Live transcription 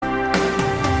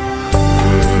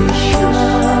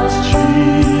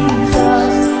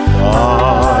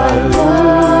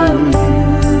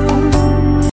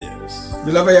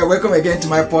Wherever you're, welcome again to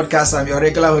my podcast. I'm your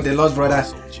regular host, the Lord's brother,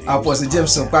 Apostle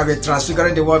James Sokwabe,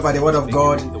 transfiguring the world by the word of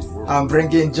God and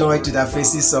bringing joy to the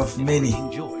faces of many.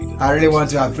 I really want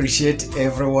to appreciate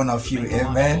every one of you.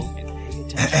 Amen.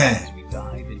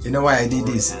 You know why I did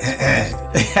this?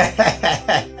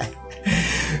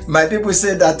 My people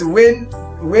say that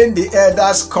when the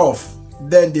elders cough,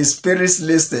 then the spirits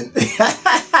listen.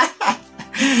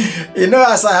 You know,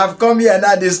 as I have come here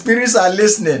now, the spirits are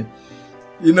listening.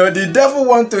 You know, the devil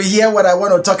want to hear what I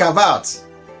want to talk about.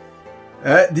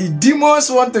 The demons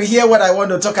want to hear what I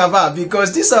want to talk about,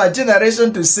 because this is our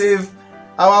generation to save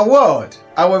our world.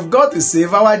 And we've got to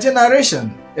save our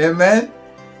generation. Amen.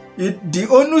 The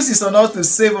onus is on us to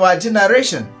save our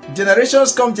generation.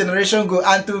 Generations come, generation go,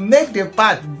 and to make the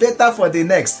path better for the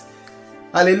next.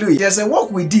 Hallelujah. There's a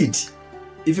work we did.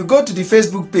 If you go to the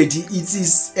Facebook page, it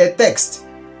is a text.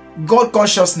 God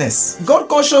consciousness. God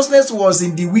consciousness was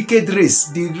in the wicked race,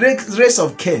 the race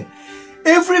of Cain.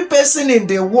 Every person in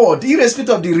the world,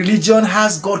 irrespective of the religion,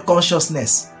 has God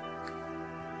consciousness.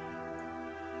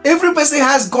 Every person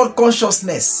has God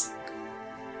consciousness.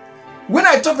 When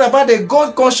I talked about the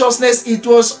God consciousness, it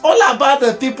was all about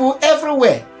the people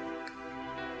everywhere.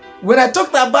 When I talked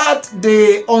about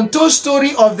the untold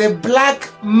story of the black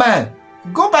man,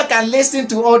 go back and listen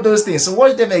to all those things. So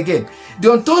watch them again.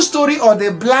 The untold story of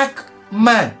the black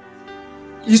man.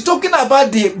 He's talking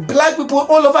about the black people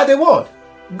all over the world.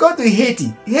 Go to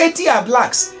Haiti. Haiti are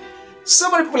blacks.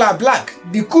 So many people are black.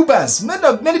 The Cubans,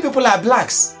 many people are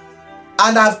blacks.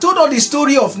 And I've told all the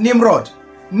story of Nimrod.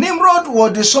 Nimrod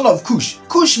was the son of Cush.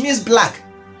 Cush means black.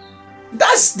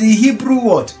 That's the Hebrew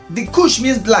word. The Cush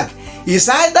means black. It's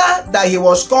either that he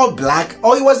was called black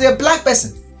or he was a black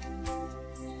person.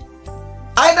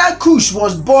 Either Cush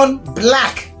was born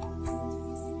black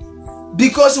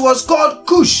because he was called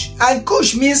Cush, and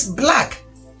Cush means black.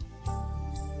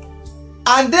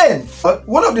 And then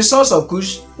one of the sons of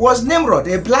Cush was Nimrod,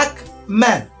 a black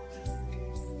man.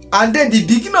 And then the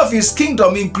beginning of his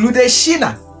kingdom included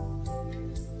Shinar.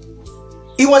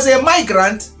 He was a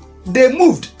migrant. They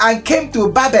moved and came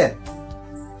to Babel.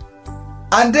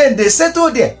 And then they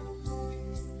settled there.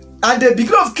 And the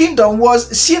beginning of kingdom was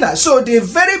Shinar. So the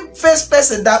very first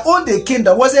person that owned the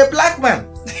kingdom was a black man.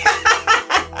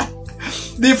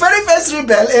 The very first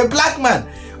rebel, a black man.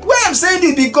 Why I'm saying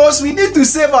it, because we need to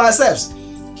save ourselves.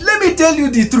 Let me tell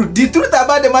you the truth. The truth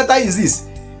about the matter is this.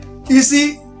 You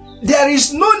see, there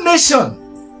is no nation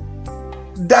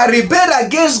that rebelled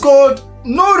against God,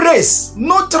 no race,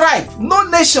 no tribe, no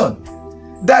nation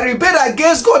that rebelled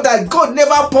against God that God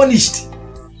never punished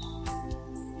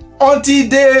until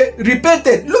they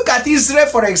repented. Look at Israel,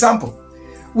 for example.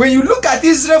 When you look at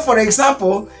Israel, for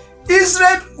example,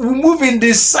 Israel will move in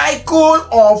the cycle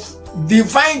of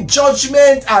divine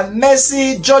judgment and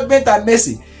mercy, judgment and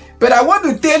mercy. But I want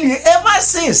to tell you, ever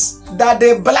since that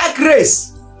the black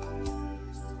race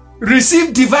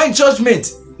received divine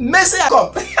judgment, mercy has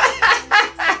come.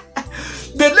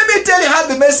 But let me tell you how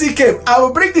the mercy came. I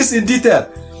will bring this in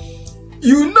detail.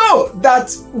 You know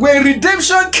that when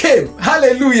redemption came,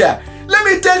 hallelujah, let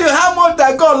me tell you how much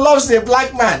that God loves the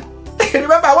black man.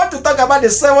 Remember, I want to talk about the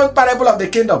seventh parable of the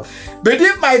kingdom. But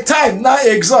if my time now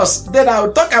exhausts, then I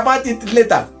will talk about it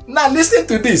later. Now listen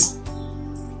to this.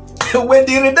 When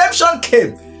the redemption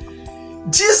came,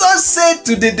 Jesus said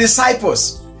to the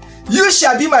disciples, "You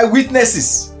shall be my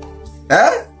witnesses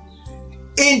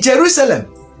in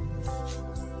Jerusalem,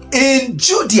 in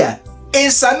Judea,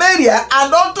 in Samaria,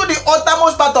 and unto the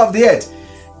uttermost part of the earth."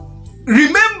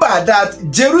 Remember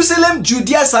that Jerusalem,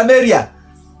 Judea, Samaria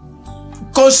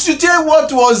constituted what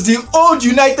was the old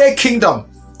United Kingdom.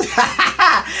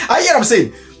 I hear what I'm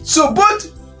saying. So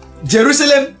both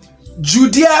Jerusalem,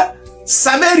 Judea,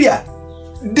 Samaria,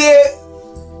 they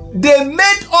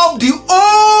made up the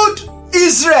old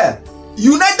Israel,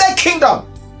 United Kingdom.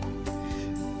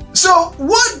 So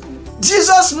what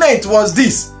Jesus meant was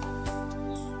this: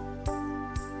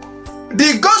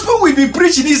 the gospel will be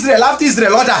preached in Israel after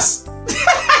Israel others.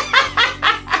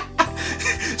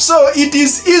 So it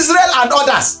is Israel and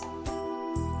others.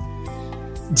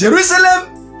 Jerusalem,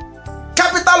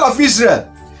 capital of Israel.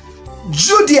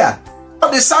 Judea,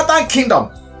 of the southern kingdom.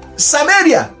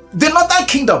 Samaria, the northern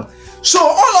kingdom. So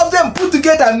all of them put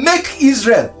together make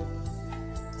Israel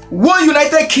one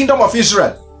united kingdom of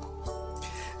Israel.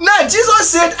 Now Jesus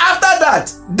said after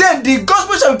that, then the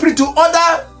gospel shall be preached to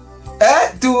other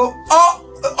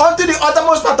unto the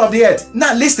uttermost part of the earth.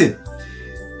 Now listen.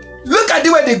 Look at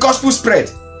the way the gospel spread.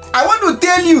 I want to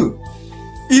tell you,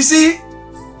 you see,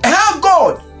 how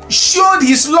God showed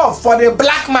his love for the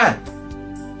black man.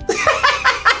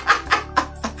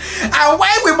 And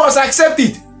why we must accept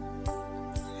it.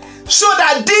 So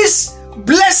that this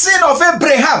blessing of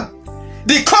Abraham,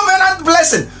 the covenant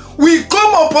blessing, will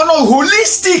come upon a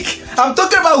holistic. I'm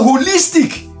talking about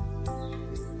holistic.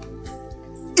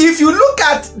 If you look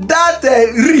at that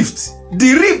rift,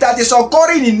 the rift that is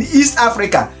occurring in East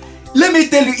Africa, let me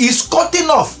tell you, is cutting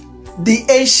off the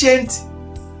ancient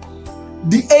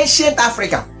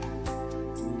Africa.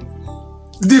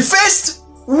 The first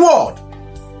world,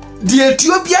 the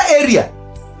Ethiopia area,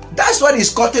 that's what is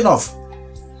cutting off.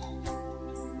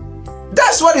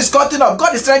 That's what is cutting off.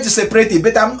 God is trying to separate it,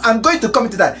 but I'm going to come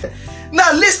into that.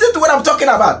 Now listen to what I'm talking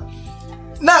about.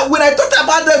 Now, when I talked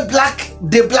about the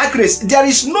black race, there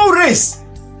is no race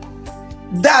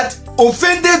that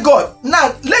offended God.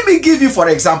 Now, let me give you, for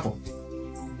example.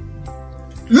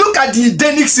 Look at the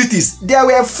Edenic cities. There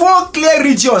were 4 clear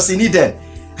regions in Eden.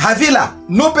 Havilah,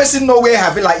 no person knows where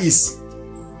Havilah is.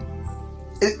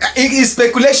 It is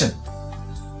speculation.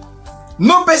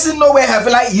 No person knows where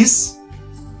Havilah is.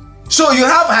 So you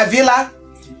have Havilah,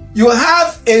 you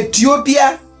have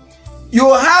Ethiopia,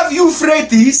 you have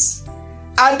Euphrates,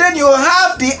 and then you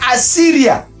have the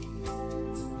Assyria.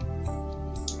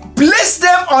 Place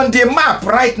them on the map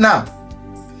right now.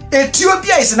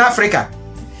 Ethiopia is in Africa.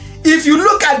 If you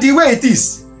look at the way it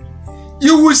is,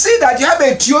 you will see that you have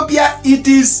Ethiopia. It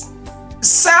is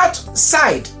south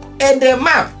side in the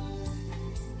map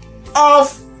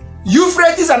of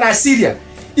Euphrates and Assyria.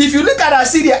 If you look at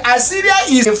Assyria, Assyria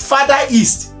is farther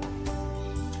east.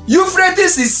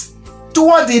 Euphrates is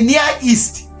toward the near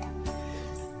east.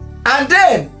 And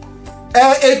then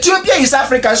Ethiopia is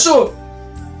Africa. So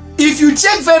if you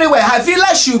check very well,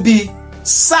 Havilah should be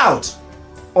south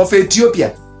of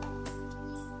Ethiopia.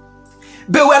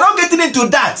 But we're not getting into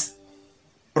that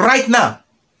right now.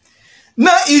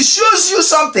 Now it shows you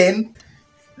something.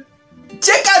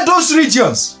 Check out those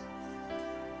regions.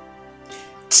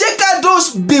 Check out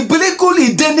those biblical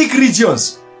Edenic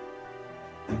regions.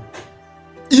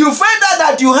 You find out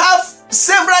that you have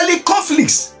several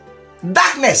conflicts,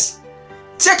 darkness.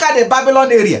 Check out the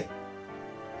Babylon area.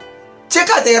 Check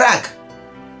out Iraq.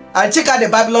 And check out the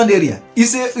Babylon area.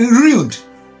 It's ruined.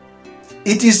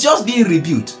 It is just being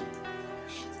rebuilt.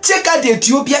 Check out the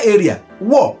Ethiopia area.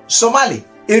 War. Somali.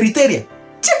 Eritrea.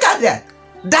 Check out that.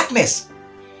 Darkness.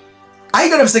 Are you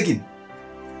getting what I'm saying?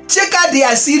 Check out the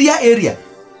Assyria area.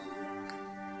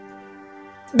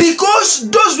 Because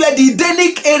those were the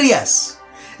Edenic areas.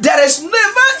 There is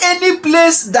never any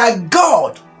place that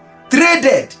God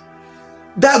traded,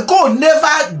 that God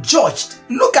never judged.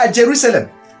 Look at Jerusalem.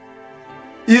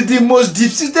 It's the most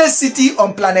defeated city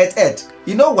on planet Earth.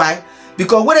 You know why?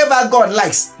 Because wherever God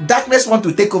likes, darkness wants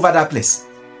to take over that place.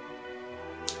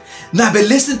 Now, but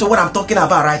listen to what I'm talking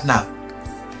about right now.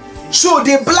 So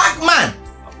the black man,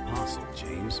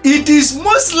 it is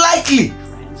most likely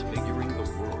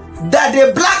that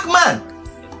the black man,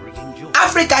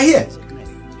 Africa here,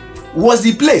 was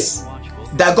the place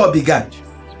that God began.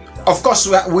 Of course,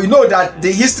 we know that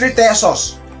the history tells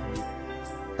us.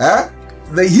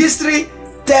 The history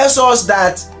tells us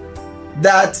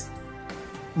that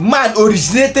man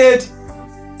originated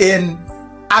in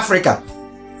Africa.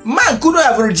 Man couldn't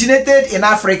have originated in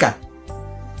Africa.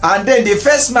 And then the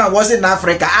first man was in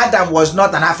Africa. Adam was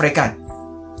not an African.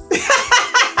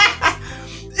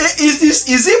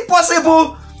 Is it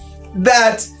possible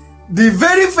that the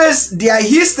very first, their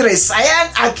history,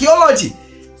 science, archaeology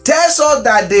tells us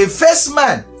that the first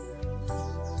man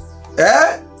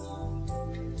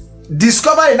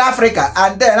discovered in Africa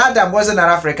and then Adam wasn't an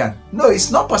African? No,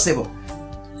 it's not possible.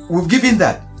 We've given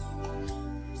that.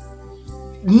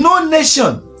 No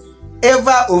nation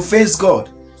ever offends God,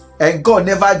 and God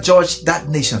never judged that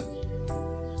nation.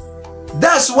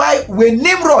 That's why when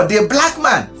Nimrod, the black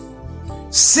man,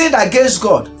 sinned against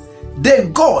God,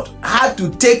 then God had to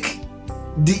take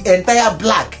the entire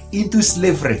black into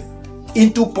slavery,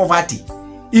 into poverty,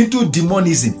 into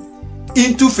demonism,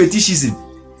 into fetishism.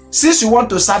 Since you want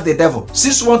to serve the devil,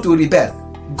 since you want to rebel,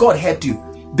 God helped you.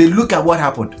 But look at what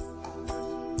happened.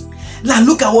 Now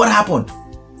look at what happened.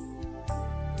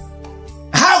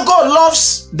 How God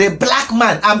loves the black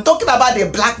man. I'm talking about the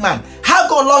black man. How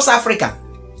God loves Africa.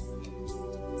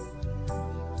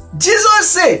 Jesus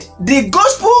said the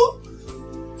gospel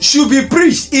should be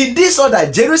preached in this order: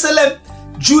 Jerusalem,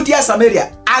 Judea,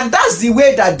 Samaria. And that's the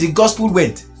way that the gospel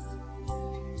went.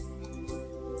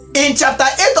 In chapter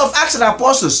 8 of Acts of the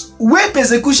Apostles, when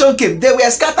persecution came, they were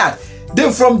scattered.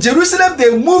 Then from Jerusalem,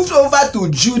 they moved over to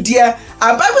Judea.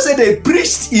 And Bible said they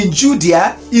preached in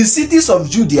Judea, in cities of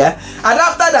Judea. And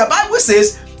after that, Bible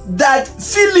says that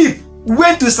Philip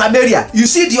went to Samaria. You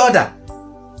see the order.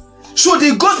 So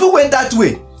the gospel went that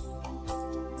way.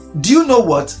 Do you know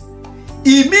what?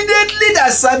 Immediately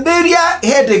that Samaria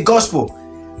heard the gospel,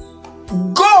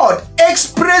 God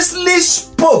expressly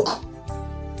spoke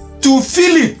to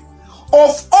Philip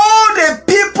of all the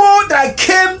people that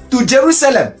came to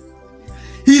Jerusalem.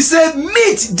 He said,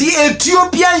 meet the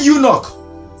Ethiopian eunuch.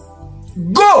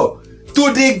 Go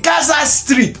to the Gaza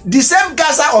Strip, the same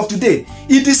Gaza of today.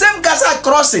 It's the same Gaza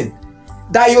crossing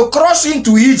that you cross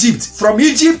into Egypt. From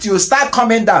Egypt, you start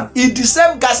coming down. It's the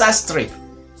same Gaza Strip.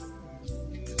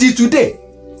 Till today.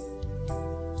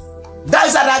 That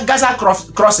is that Gaza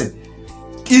crossing.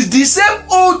 It's the same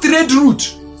old trade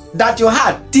route that you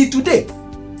had till today.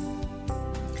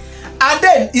 And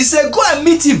then he said, go and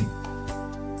meet him.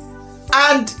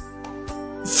 And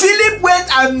Philip went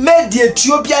and met the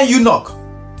Ethiopian eunuch.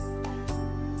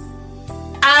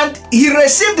 And he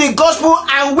received the gospel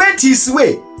and went his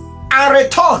way and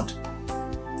returned.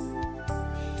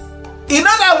 In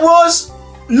other words,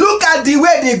 look at the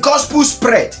way the gospel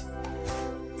spread.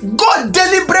 God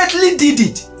deliberately did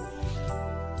it.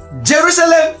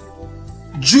 Jerusalem,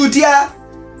 Judea,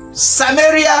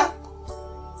 Samaria,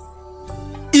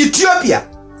 Ethiopia.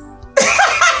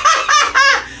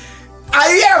 Are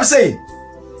you hear what I'm saying?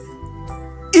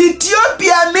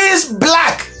 Ethiopia means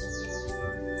black.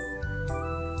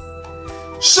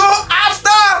 So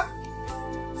after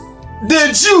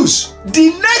the Jews, the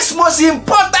next most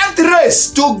important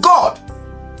race to God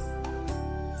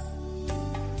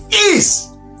is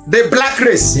the black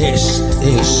race. This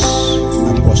is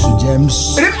Apostle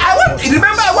James.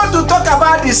 I want to talk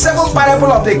about the seventh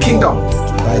parable of the kingdom.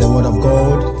 By the word of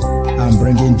God, I'm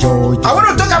bringing joy. I want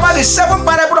to talk about the seventh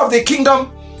parable of the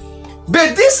kingdom.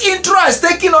 But this intro has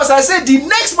taken us, I said, the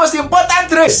next most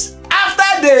important race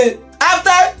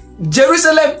after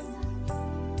Jerusalem,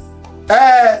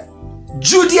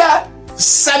 Judea,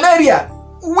 Samaria,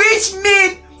 which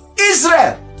mean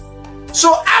Israel.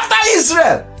 So after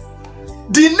Israel,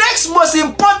 the next most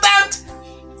important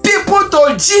people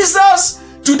to Jesus,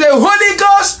 to the Holy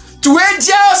Ghost, to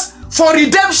angels for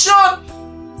redemption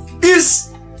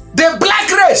is the black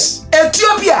race,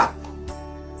 Ethiopia.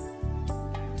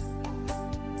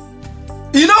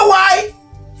 You know why?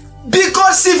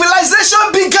 Because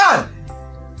civilization began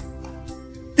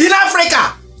in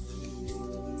Africa.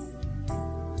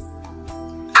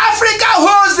 Africa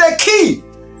holds the key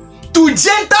to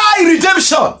Gentile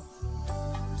redemption.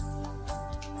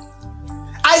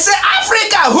 I say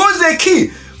Africa holds the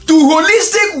key to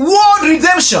holistic world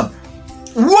redemption,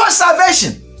 world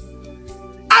salvation.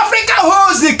 Africa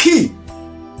holds the key.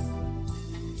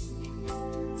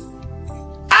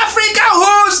 Africa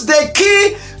holds the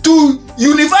key to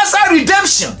universal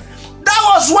redemption. That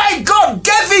was why God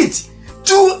gave it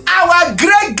to our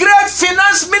great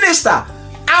finance minister.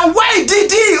 And why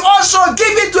did he also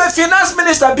give it to a finance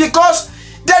minister? Because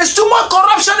there is too much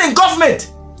corruption in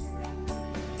government.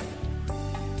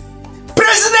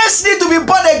 Presidents need to be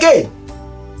born again.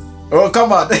 Oh,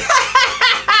 come on.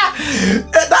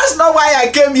 That's not why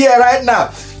I came here right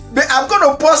now. But I'm going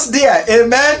to pause there.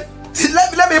 Amen.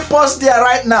 Let me pause there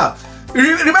right now.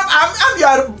 Remember, I'm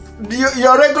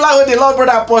your regular the Lord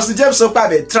brother Apostle James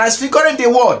Okpabe, transfiguring the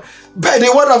word by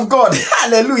the word of God.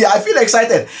 Hallelujah. I feel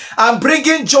excited. I'm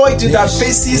bringing joy to the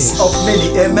faces of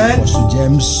many. Amen.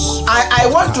 James, I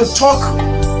want to talk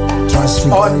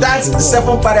on that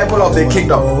seventh parable of the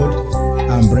kingdom.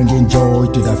 I'm bringing joy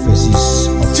to the faces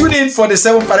of Tune in for the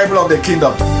seventh parable of the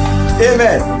kingdom.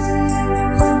 Amen.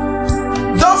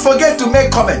 Don't forget to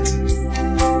make comment.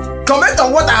 Comment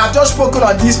on what I have just spoken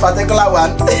on this particular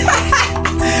one.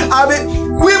 I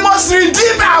mean, we must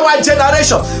redeem our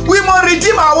generation. We must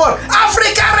redeem our world.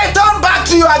 Africa, return back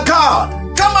to your God.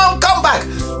 Come on, come back.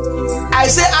 I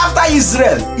say after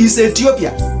Israel is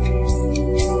Ethiopia.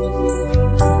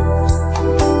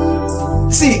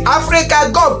 See,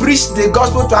 Africa, God preached the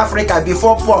gospel to Africa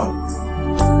before Paul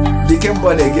became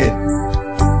born again.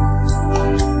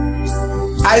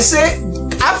 I say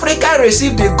Africa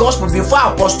received the gospel before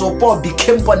Apostle Paul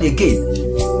became born again.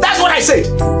 That's what I said.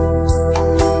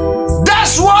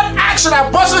 That's what Acts of the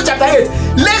Apostles chapter 8.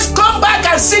 Let's come back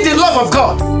and see the love of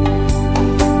God.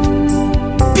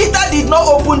 Peter did not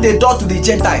open the door to the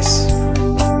Gentiles.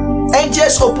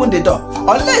 Angels opened the door.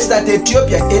 Unless that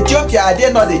Ethiopia, are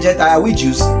they not the Gentiles? Are we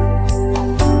Jews?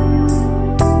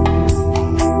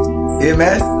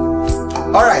 Amen.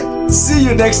 All right. See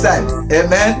you next time.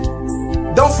 Amen.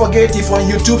 Don't forget, if on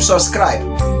YouTube, subscribe.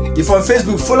 If on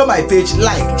Facebook, follow my page,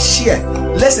 like, share.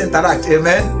 Let's interact.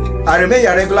 Amen. I remain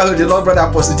your regular host, the Lord brother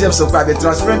Apostle James Okpabe,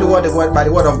 transferring the word by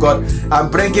the word of God and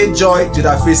bringing joy to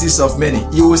the faces of many.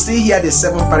 You will see here the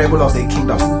seventh parable of the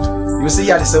kingdom. You will see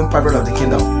here the seventh parable of the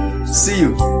kingdom. See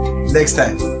you next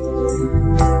time.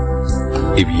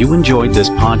 If you enjoyed this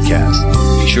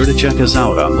podcast, be sure to check us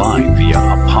out online via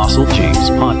Apostle James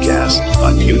Podcast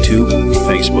on YouTube,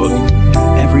 Facebook,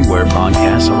 and everywhere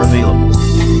podcasts are available.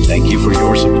 Thank you for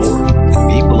your support.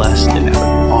 Be blessed and have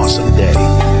an awesome day.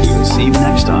 We will see you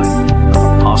next time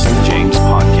on Apostle James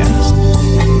Podcast.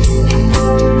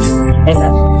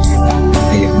 Amen.